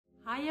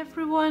Hi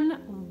everyone,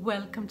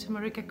 welcome to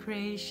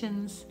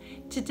MarikaCreations.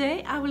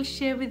 Today I will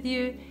share with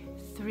you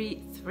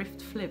 3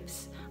 thrift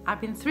flips. I've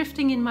been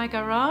thrifting in my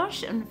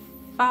garage and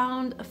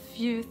found a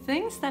few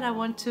things that I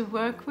want to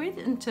work with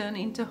and turn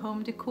into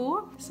home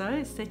decor.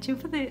 So stay tuned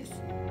for this.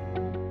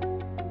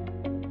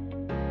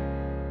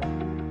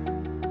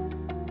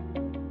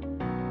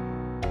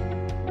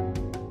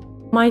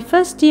 My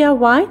first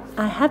DIY,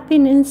 I have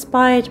been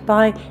inspired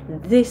by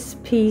this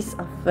piece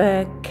of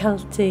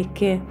Celtic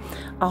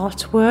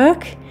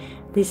artwork,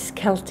 this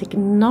Celtic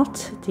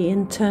knot, the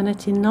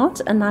eternity knot,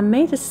 and I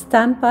made a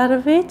stamp out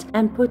of it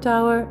and put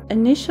our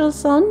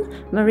initials on.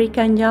 Marika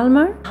and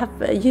Hjalmar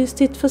have used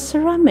it for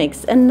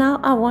ceramics, and now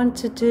I want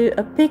to do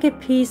a bigger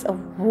piece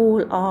of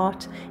wall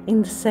art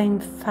in the same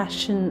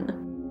fashion.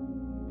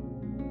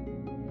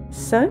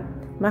 So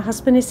my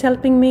husband is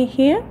helping me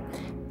here.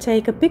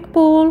 Take a big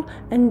ball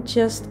and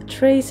just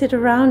trace it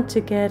around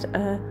to get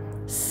a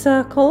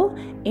circle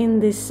in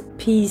this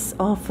piece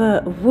of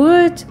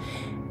wood,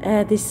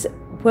 this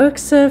work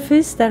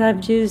surface that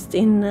I've used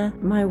in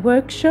my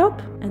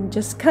workshop, and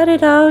just cut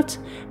it out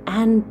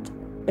and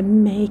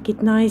make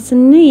it nice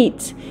and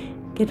neat.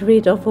 Get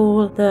rid of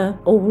all the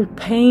old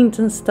paint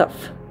and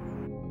stuff.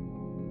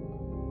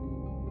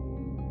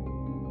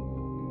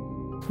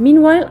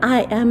 Meanwhile,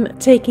 I am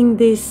taking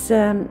this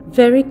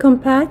very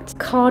compact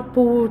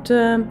cardboard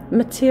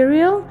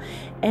material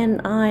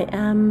and I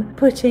am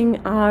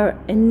putting our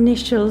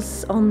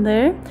initials on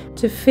there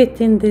to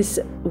fit in this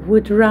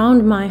wood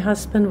round my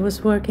husband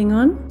was working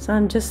on. So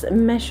I'm just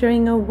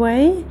measuring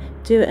away,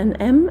 do an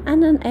M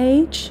and an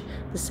H,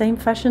 the same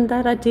fashion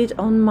that I did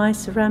on my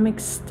ceramic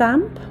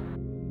stamp.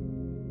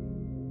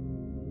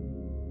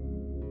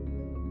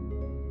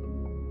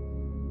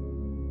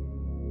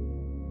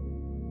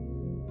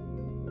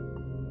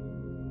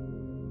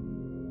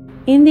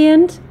 In the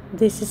end,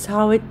 this is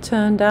how it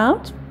turned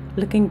out.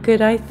 Looking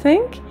good, I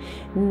think.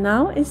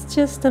 Now it's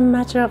just a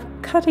matter of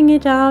cutting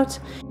it out,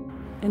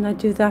 and I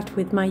do that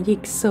with my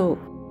jigsaw.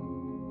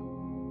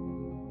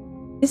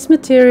 This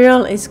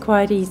material is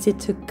quite easy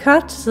to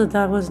cut, so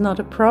that was not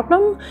a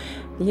problem.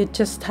 You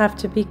just have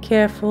to be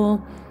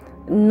careful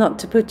not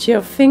to put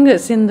your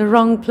fingers in the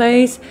wrong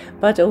place,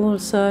 but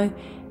also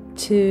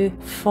to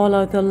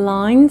follow the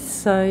lines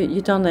so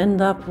you don't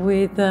end up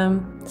with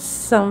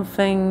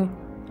something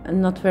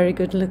not very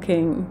good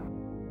looking.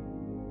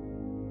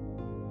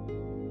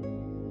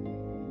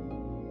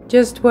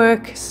 Just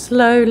work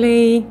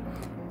slowly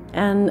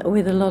and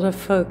with a lot of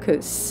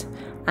focus,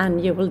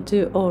 and you will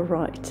do all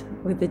right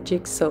with the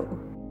jigsaw.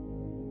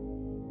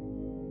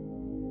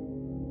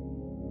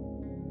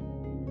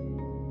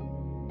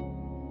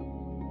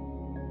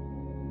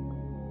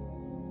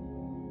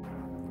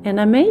 And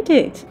I made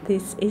it.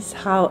 This is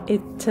how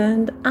it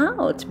turned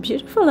out.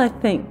 Beautiful, I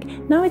think.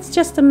 Now it's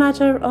just a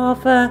matter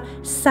of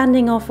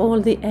sanding off all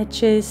the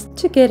edges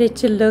to get it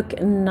to look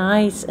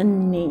nice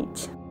and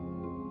neat.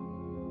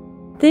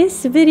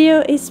 This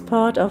video is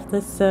part of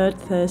the Third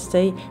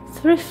Thursday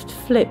Thrift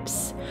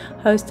Flips,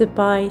 hosted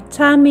by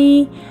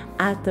Tammie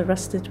at the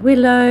Rustic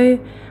Willow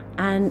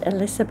and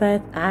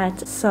Elizabeth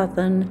at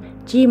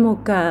Southern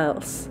Gmo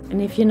Girls.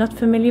 And if you're not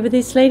familiar with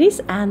these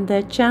ladies and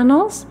their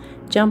channels,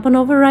 jump on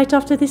over right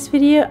after this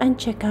video and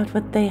check out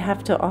what they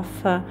have to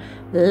offer.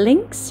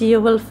 Links,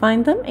 you will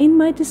find them in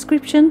my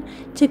description,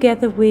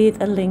 together with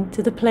a link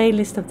to the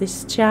playlist of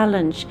this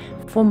challenge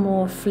for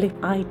more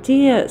flip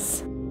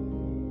ideas.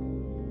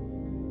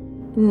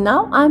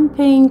 Now I'm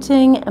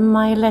painting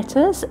my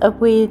letters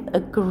with a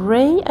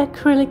grey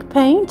acrylic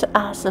paint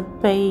as a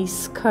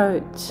base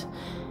coat.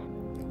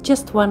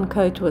 Just one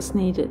coat was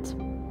needed.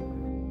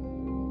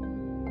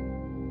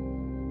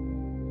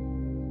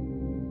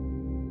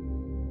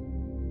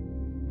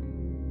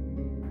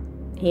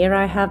 Here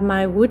I have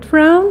my wood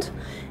round,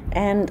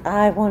 and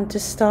I want to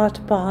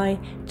start by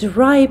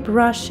dry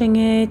brushing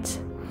it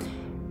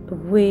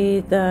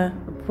with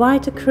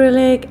white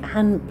acrylic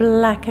and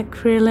black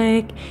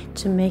acrylic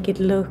to make it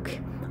look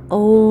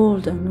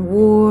old and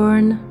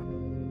worn.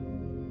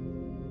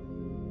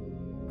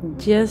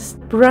 Just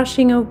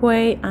brushing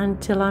away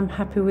until I'm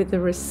happy with the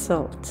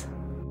result.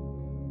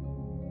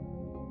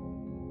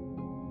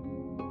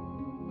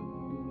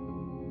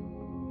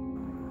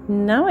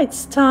 Now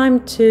it's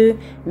time to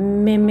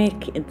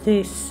mimic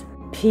this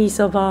piece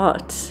of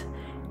art,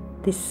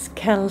 this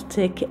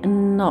Celtic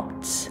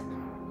knot,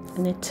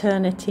 an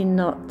eternity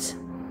knot.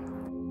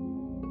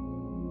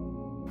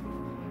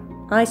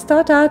 I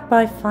start out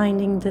by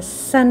finding the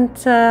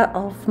center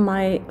of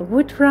my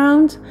wood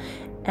round,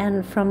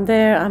 and from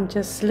there I'm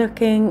just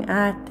looking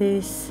at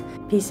this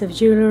piece of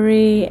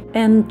jewelry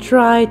and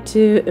try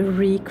to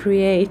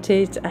recreate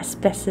it as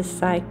best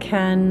as I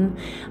can.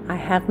 I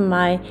have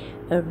my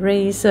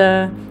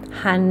eraser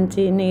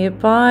handy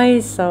nearby,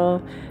 so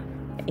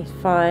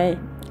if I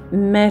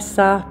mess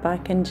up I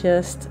can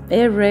just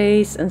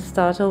erase and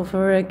start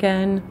over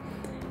again.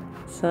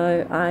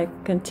 So I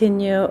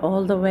continue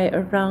all the way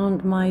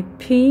around my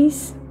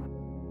piece.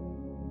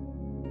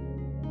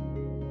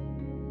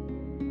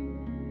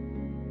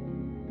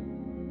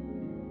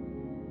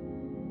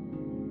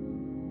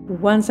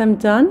 Once I'm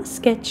done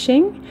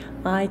sketching,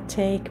 I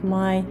take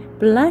my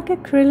black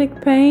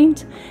acrylic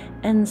paint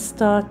and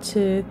start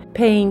to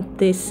paint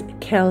this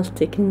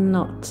Celtic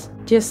knot.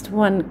 Just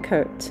one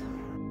coat.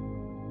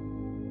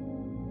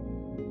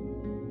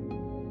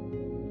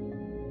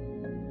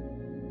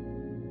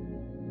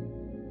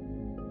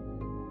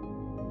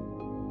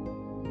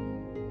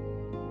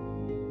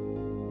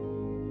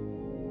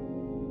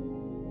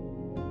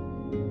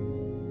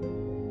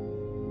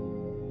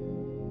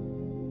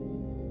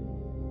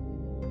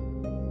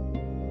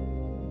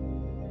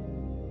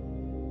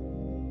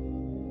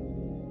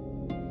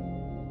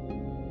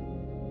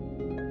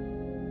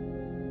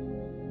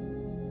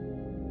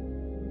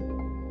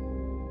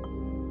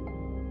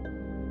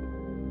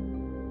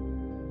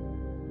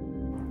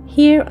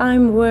 Here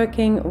I'm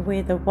working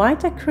with a white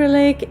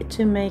acrylic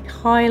to make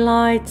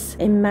highlights.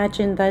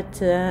 Imagine that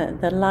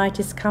the light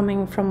is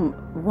coming from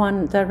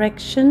one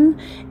direction,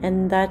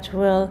 and that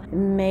will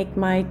make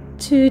my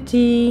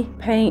 2D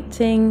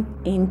painting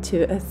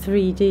into a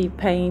 3D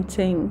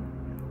painting.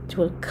 It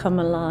will come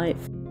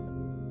alive.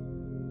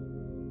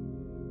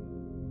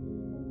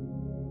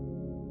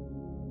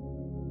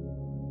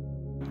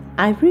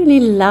 I really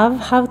love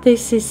how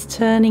this is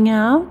turning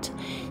out.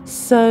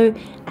 So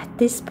at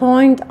this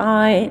point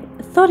I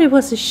thought it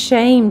was a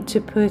shame to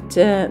put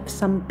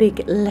some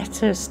big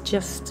letters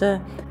just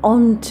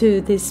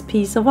onto this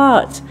piece of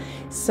art.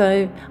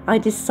 So I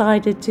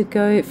decided to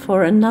go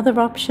for another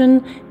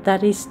option,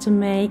 that is to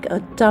make a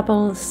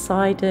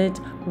double-sided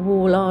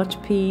wall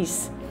art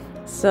piece.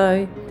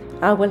 So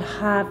I will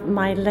have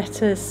my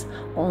letters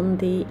on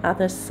the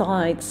other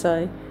side,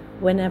 so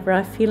whenever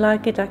I feel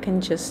like it I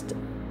can just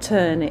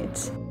turn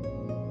it.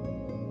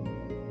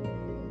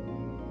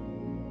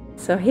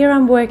 So here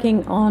I'm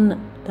working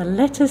on the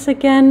letters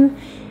again,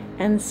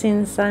 and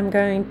since I'm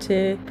going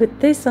to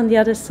put this on the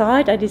other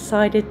side, I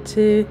decided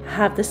to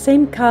have the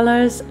same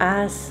colors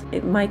as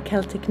my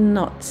Celtic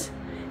knot.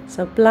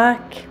 So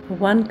black,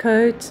 one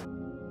coat,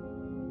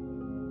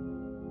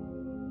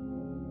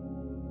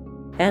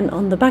 and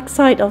on the back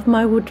side of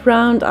my wood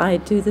round I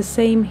do the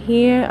same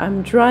here.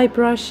 I'm dry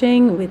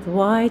brushing with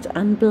white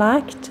and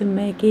black to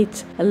make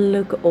it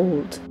look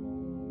old.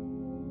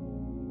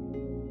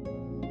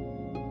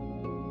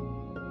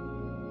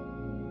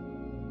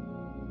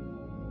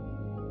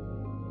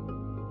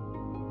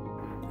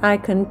 I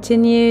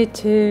continue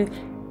to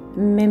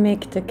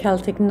mimic the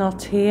Celtic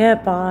knot here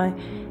by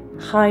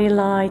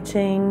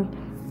highlighting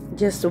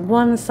just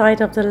one side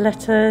of the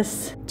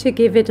letters to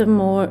give it a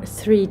more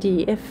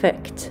 3D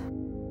effect.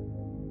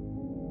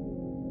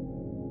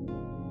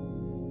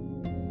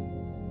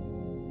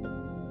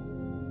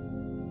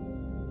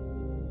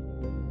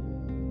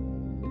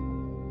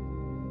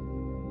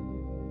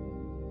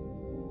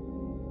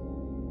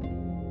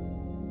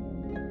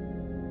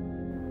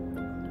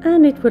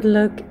 And it would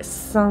look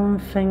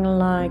something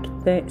like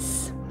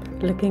this.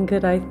 Looking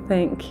good, I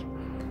think.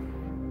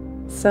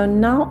 So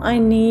now I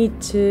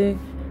need to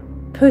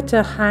put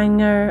a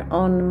hanger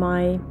on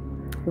my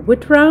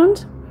wood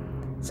round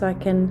so I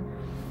can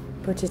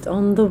put it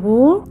on the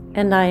wall,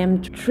 and I am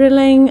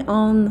drilling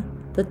on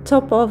the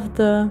top of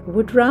the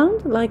wood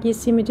round like you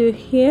see me do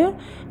here,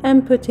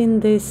 and put in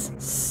this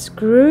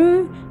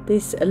screw,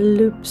 this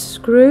loop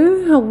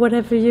screw or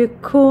whatever you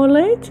call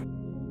it.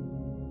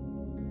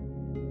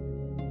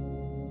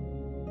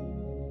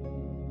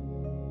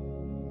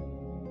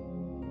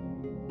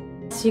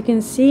 As you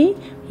can see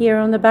here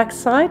on the back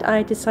side,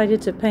 I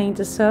decided to paint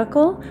a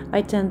circle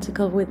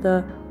identical with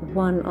the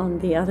one on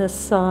the other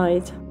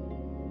side.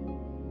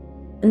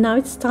 Now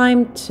it's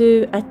time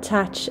to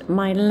attach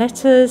my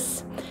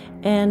letters,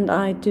 and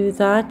I do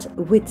that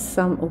with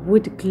some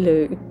wood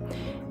glue.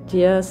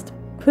 Just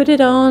put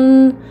it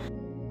on.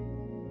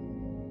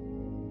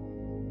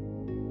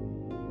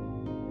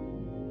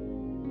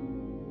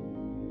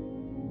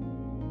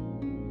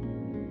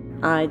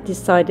 I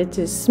decided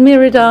to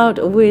smear it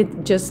out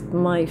with just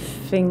my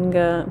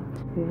finger.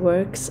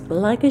 Works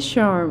like a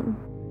charm.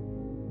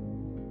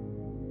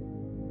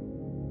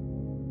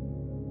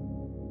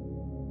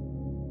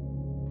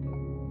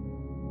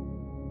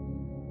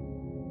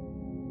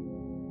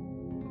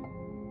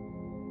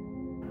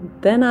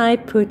 Then I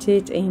put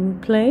it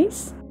in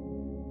place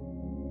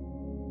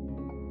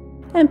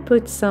and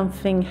put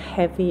something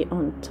heavy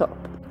on top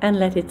and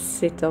let it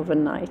sit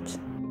overnight.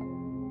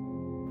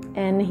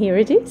 And here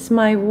it is,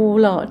 my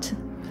wall art.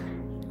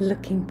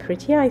 Looking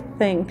pretty, I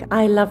think.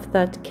 I love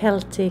that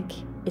Celtic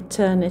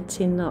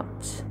eternity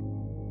knot.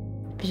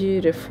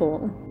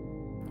 Beautiful.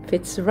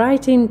 Fits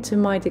right into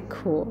my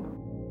decor.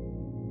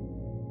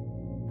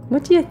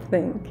 What do you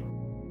think?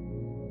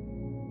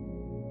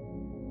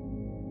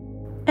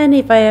 And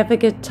if I ever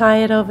get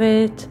tired of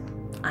it,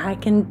 I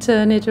can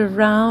turn it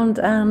around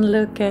and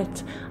look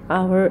at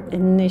our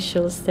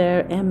initials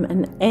there, M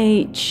and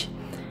H.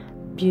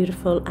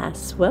 Beautiful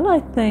as well, I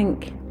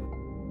think.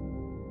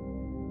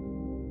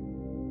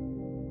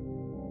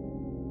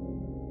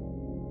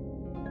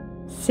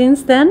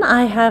 Since then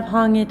I have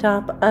hung it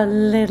up a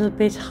little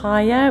bit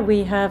higher.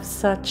 We have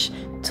such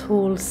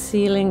tall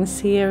ceilings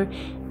here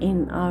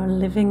in our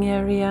living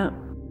area.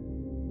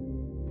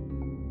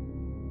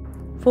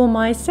 For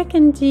my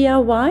second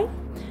DIY,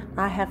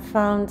 I have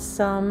found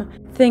some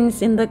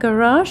things in the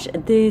garage.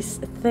 This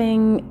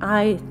thing,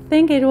 I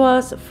think it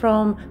was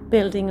from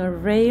building a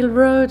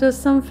railroad or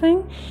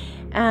something,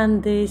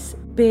 and this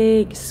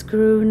big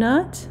screw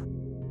nut.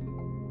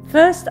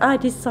 First I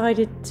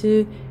decided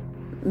to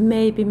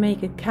maybe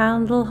make a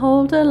candle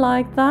holder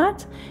like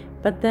that,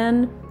 but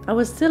then I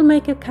will still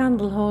make a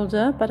candle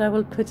holder, but I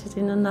will put it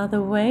in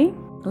another way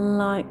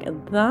like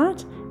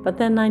that. But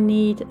then I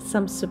need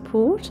some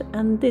support,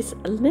 and this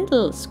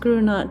little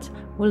screw nut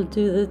will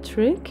do the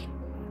trick.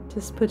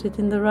 Just put it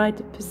in the right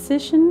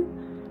position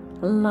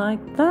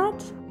like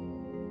that,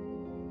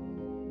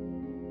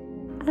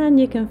 and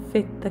you can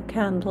fit the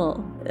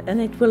candle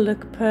and it will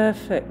look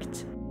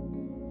perfect.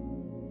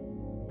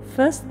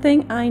 First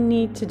thing I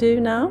need to do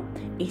now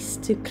is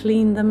to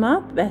clean them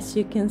up. As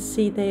you can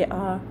see, they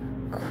are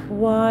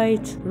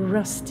quite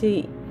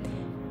rusty,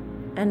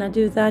 and I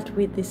do that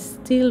with this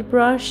steel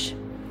brush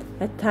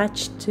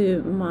attached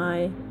to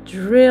my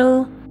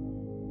drill.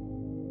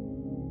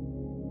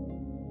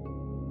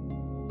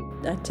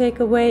 I take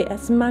away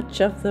as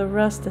much of the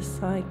rust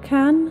as I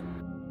can.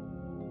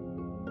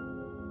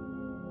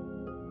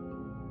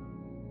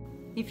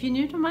 If you're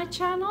new to my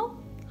channel,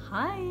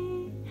 hi!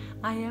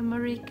 I am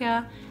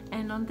Marika,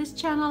 and on this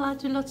channel I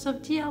do lots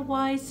of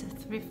DIYs,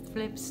 thrift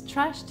flips,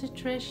 trash to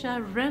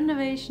treasure,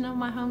 renovation of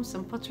my home,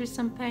 some pottery,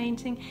 some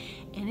painting,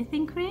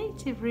 anything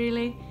creative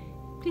really.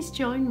 Please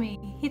join me,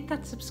 hit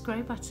that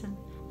subscribe button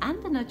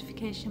and the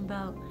notification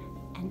bell,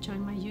 and join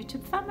my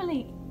YouTube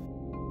family.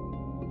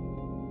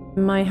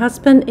 My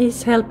husband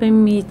is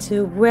helping me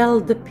to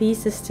weld the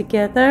pieces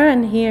together,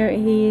 and here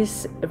he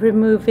is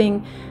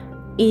removing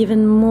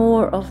even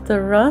more of the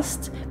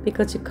rust,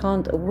 because you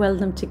can't weld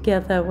them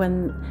together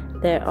when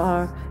there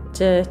are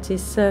dirty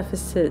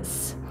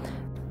surfaces.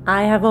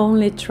 I have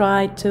only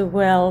tried to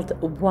weld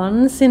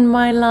once in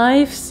my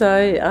life, so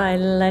I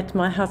let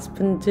my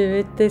husband do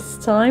it this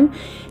time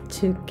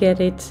to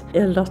get it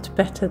a lot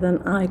better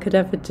than I could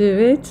ever do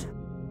it.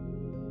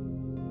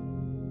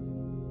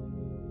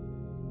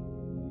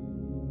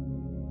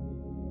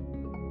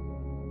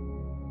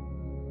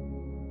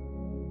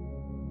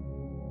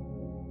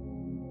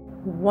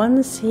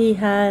 Once he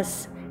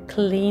has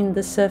cleaned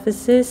the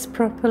surfaces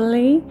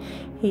properly,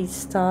 he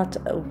starts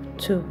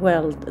to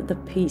weld the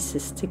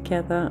pieces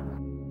together.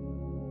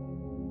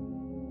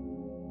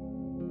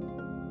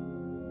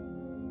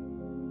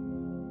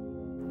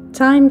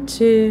 Time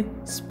to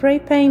spray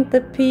paint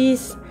the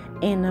piece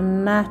in a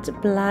matte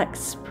black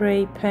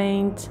spray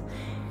paint,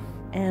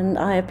 and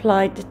I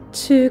applied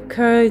 2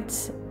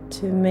 coats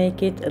to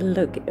make it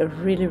look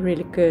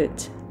really good.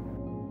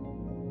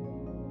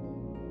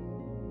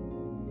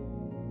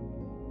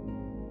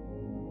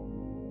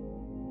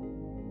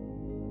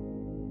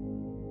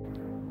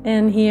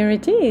 And here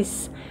it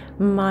is,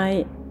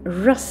 my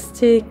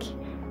rustic,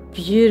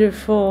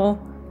 beautiful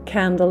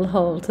candle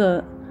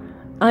holder.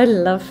 I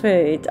love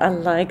it. I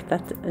like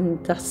that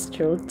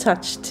industrial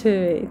touch to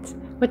it.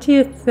 What do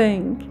you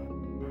think?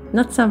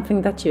 Not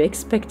something that you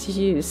expect to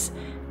use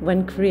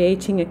when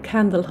creating a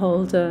candle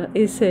holder,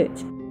 is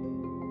it?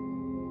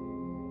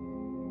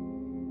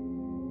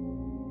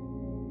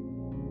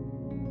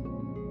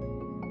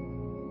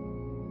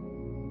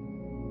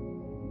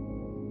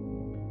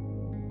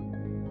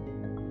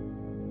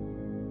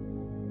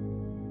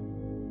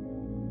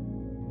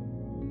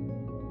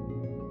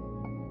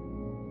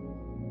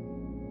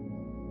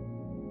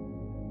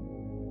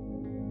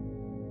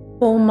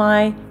 For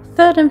my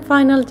third and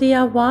final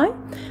DIY,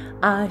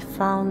 I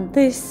found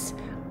this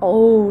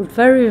old,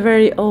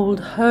 very old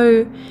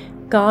hoe,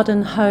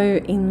 garden hoe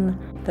in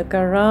the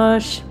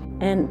garage,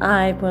 and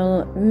I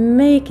will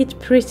make it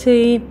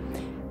pretty,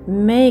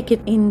 make it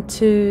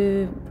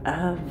into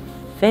a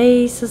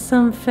vase or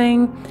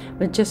something.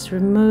 We'll just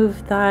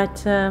remove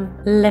that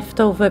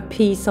leftover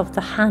piece of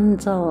the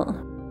handle.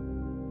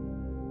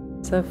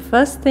 So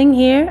first thing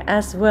here,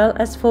 as well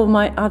as for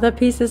my other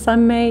pieces I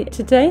made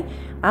today,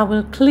 I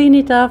will clean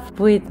it up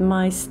with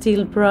my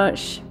steel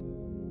brush.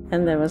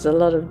 And there was a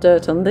lot of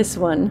dirt on this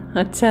one,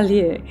 I tell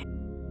you.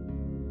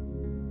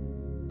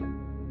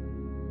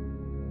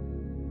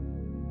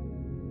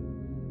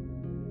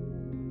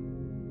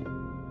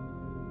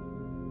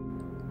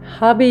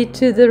 Hubby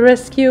to the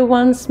rescue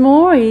once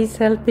more. He's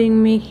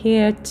helping me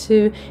here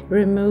to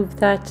remove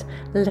that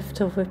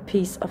leftover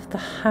piece of the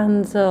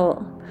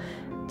handle.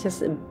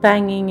 Just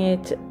banging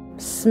it,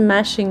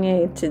 smashing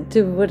it,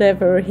 do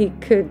whatever he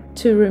could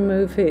to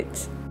remove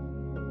it.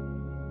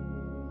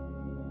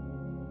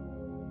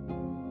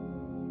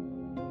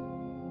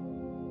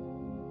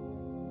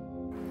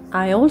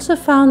 I also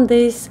found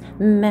this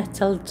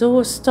metal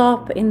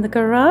doorstop in the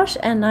garage,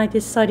 and I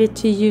decided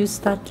to use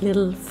that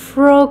little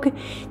frog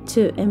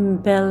to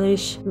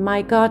embellish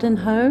my garden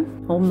hoe,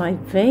 or my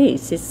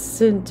vase. It's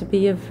soon to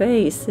be a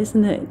vase,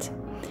 isn't it?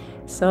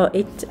 So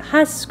it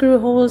has screw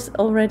holes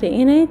already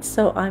in it,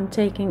 so I'm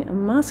taking a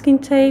masking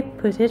tape,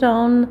 put it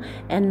on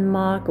and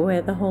mark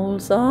where the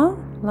holes are,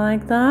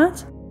 like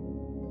that.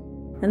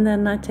 And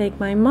then I take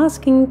my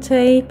masking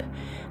tape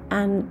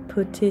and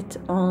put it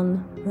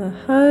on the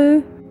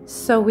hoe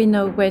so we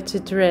know where to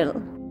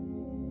drill.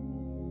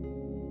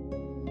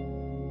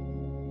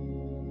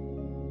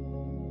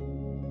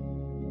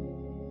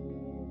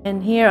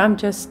 And here I'm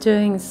just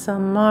doing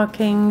some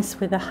markings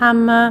with a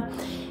hammer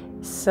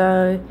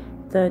so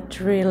the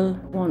drill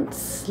won't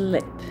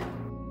slip.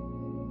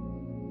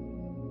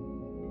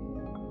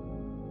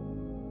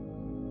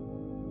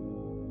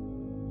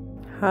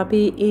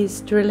 Hubby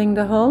is drilling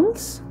the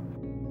holes.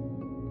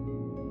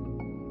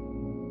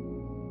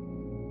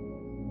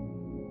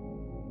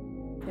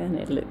 And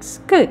it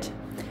looks good.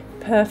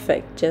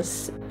 Perfect.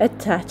 Just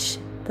attach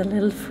the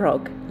little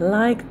frog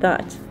like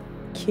that.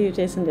 Cute,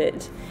 isn't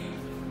it?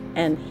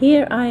 And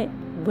here I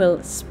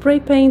will spray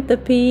paint the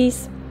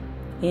piece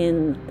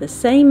in the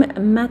same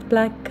matte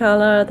black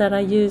color that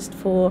I used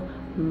for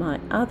my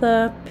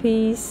other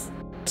piece.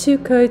 2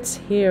 coats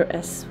here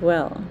as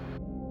well.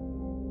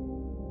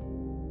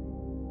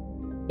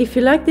 If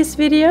you like this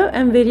video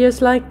and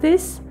videos like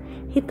this,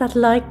 hit that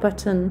like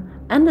button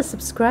and the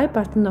subscribe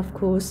button, of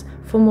course,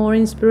 for more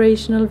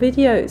inspirational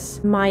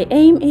videos. My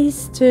aim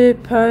is to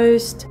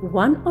post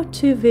 1 or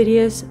 2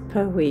 videos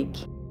per week.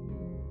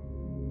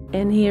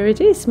 And here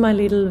it is, my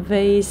little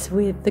vase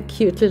with the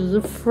cute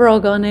little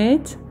frog on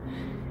it.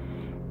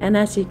 And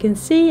as you can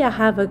see, I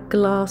have a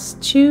glass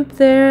tube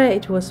there.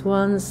 It was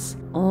once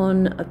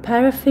on a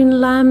paraffin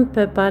lamp,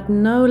 but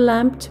no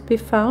lamp to be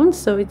found,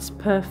 so it's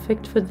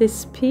perfect for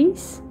this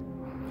piece.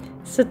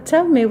 So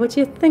tell me what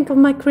you think of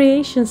my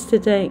creations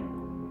today.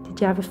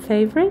 Did you have a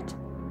favorite?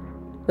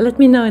 Let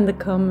me know in the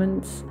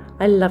comments.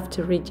 I love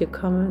to read your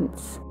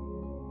comments.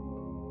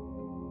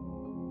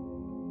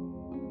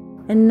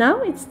 And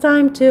now it's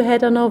time to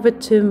head on over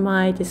to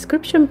my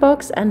description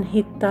box and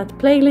hit that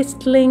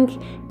playlist link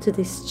to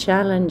this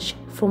challenge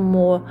for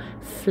more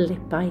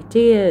flip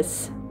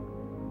ideas.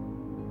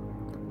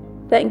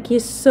 Thank you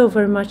so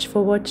very much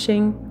for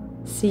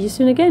watching. See you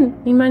soon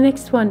again in my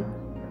next one.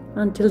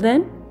 Until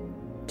then,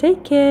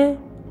 take care.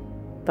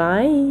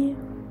 Bye.